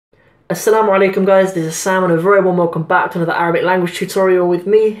Assalamu alaikum guys, this is Sam and a very warm welcome back to another Arabic language tutorial with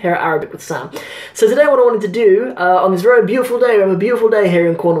me here at Arabic with Sam. So today what I wanted to do on this very beautiful day, we have a beautiful day here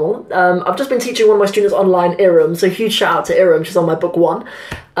in Cornwall. I've just been teaching one of my students online, Iram, so huge shout out to Iram, she's on my book 1.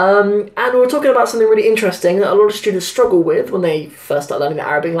 And we were talking about something really interesting that a lot of students struggle with when they first start learning the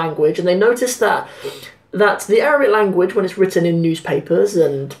Arabic language, and they notice that the Arabic language, when it's written in newspapers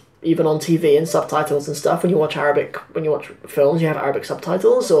and even on TV and subtitles and stuff, when you watch films, you have Arabic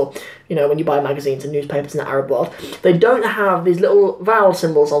subtitles, or, you know, when you buy magazines and newspapers in the Arab world, they don't have these little vowel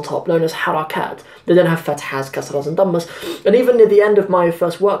symbols on top, known as harakat. They don't have fathahas, kasras and dhammas. And even near the end of my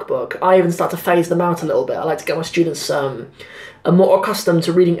first workbook, I even start to phase them out a little bit. I like to get my students are more accustomed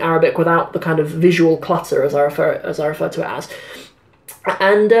to reading Arabic without the kind of visual clutter, as I refer to it as.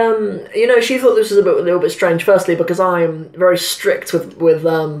 And you know, she thought this was a little bit strange. Firstly, because I'm very strict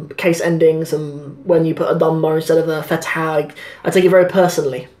with case endings, and when you put a dhamma instead of a fathah, I take it very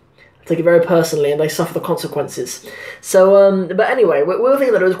personally. And they suffer the consequences. So, but anyway, we were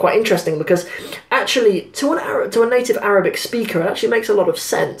thinking that it was quite interesting because actually, to a native Arabic speaker, it actually makes a lot of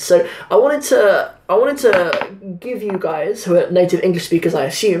sense. So I wanted to give you guys, who are native English speakers, I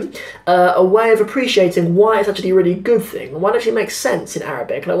assume, a way of appreciating why it's actually a really good thing, and why it actually makes sense in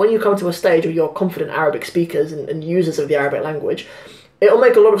Arabic. Like when you come to a stage where you're confident Arabic speakers and users of the Arabic language, it'll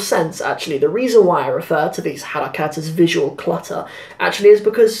make a lot of sense, actually. The reason why I refer to these harakat as visual clutter actually is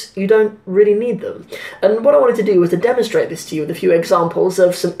because you don't really need them. And what I wanted to do was to demonstrate this to you with a few examples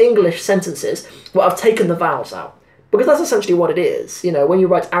of some English sentences where I've taken the vowels out. Because that's essentially what it is. You know, when you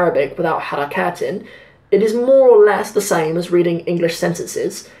write Arabic without harakat in, it is more or less the same as reading English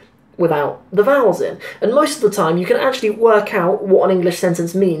sentences without the vowels in. And most of the time you can actually work out what an English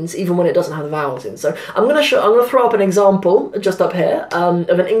sentence means even when it doesn't have the vowels in. So I'm going to throw up an example just up here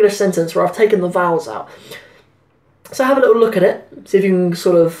of an English sentence where I've taken the vowels out. So have a little look at it, see if you can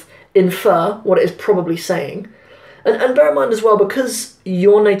sort of infer what it is probably saying. And bear in mind as well, because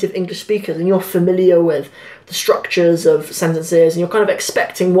you're native English speakers and you're familiar with the structures of sentences and you're kind of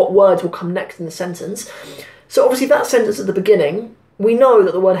expecting what words will come next in the sentence. So obviously that sentence at the beginning, we know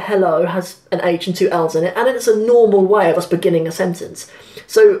that the word hello has an H and 2 L's in it, and it's a normal way of us beginning a sentence.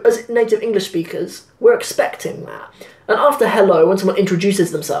 So as native English speakers, we're expecting that. And after hello, when someone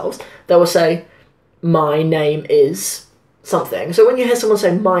introduces themselves, they will say, my name is something. So when you hear someone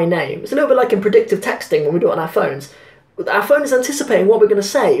say my name, it's a little bit like in predictive texting when we do it on our phones. Our phone is anticipating what we're going to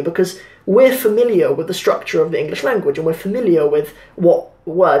say because we're familiar with the structure of the English language and we're familiar with what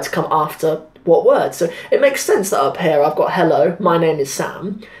words come after what words. So it makes sense that up here I've got hello, my name is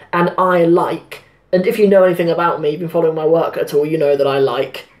Sam, and I like, and if you know anything about me, you've been following my work at all, you know that I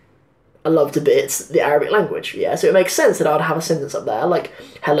love to bits the Arabic language, yeah? So it makes sense that I would have a sentence up there like,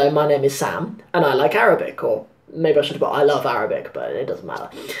 hello, my name is Sam, and I like Arabic, or maybe I should have put I love Arabic, but it doesn't matter.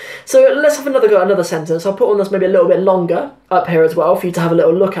 So let's have another go at another sentence. I'll put one that's maybe a little bit longer up here as well for you to have a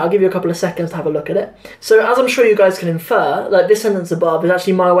little look at. I'll give you a couple of seconds to have a look at it. So as I'm sure you guys can infer, like this sentence above is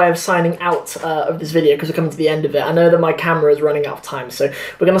actually my way of signing out of this video because we're coming to the end of it. I know that my camera is running out of time, so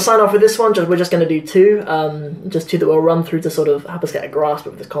we're going to sign off with this one. We're just going to do two, just two that we'll run through to sort of help us get a grasp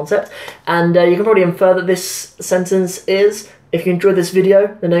of this concept. And you can probably infer that this sentence is, if you enjoyed this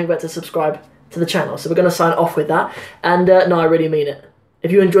video, then don't forget to subscribe to the channel. So we're going to sign off with that, and no, I really mean it.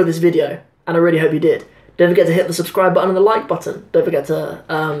 If you enjoyed this video, and I really hope you did, don't forget to hit the subscribe button and the like button. Don't forget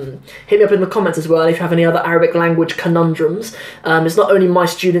to hit me up in the comments as well if you have any other Arabic language conundrums. It's not only my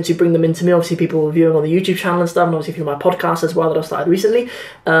students who bring them into me, obviously people viewing on the YouTube channel and stuff, and obviously through my podcast as well that I've started recently.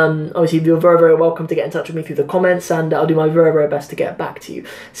 Obviously you're very, very welcome to get in touch with me through the comments, and I'll do my very, very best to get back to you.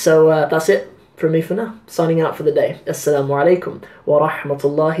 So that's it from me for now. Signing out for the day. Assalamu alaikum wa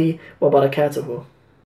rahmatullahi wa barakatuhu.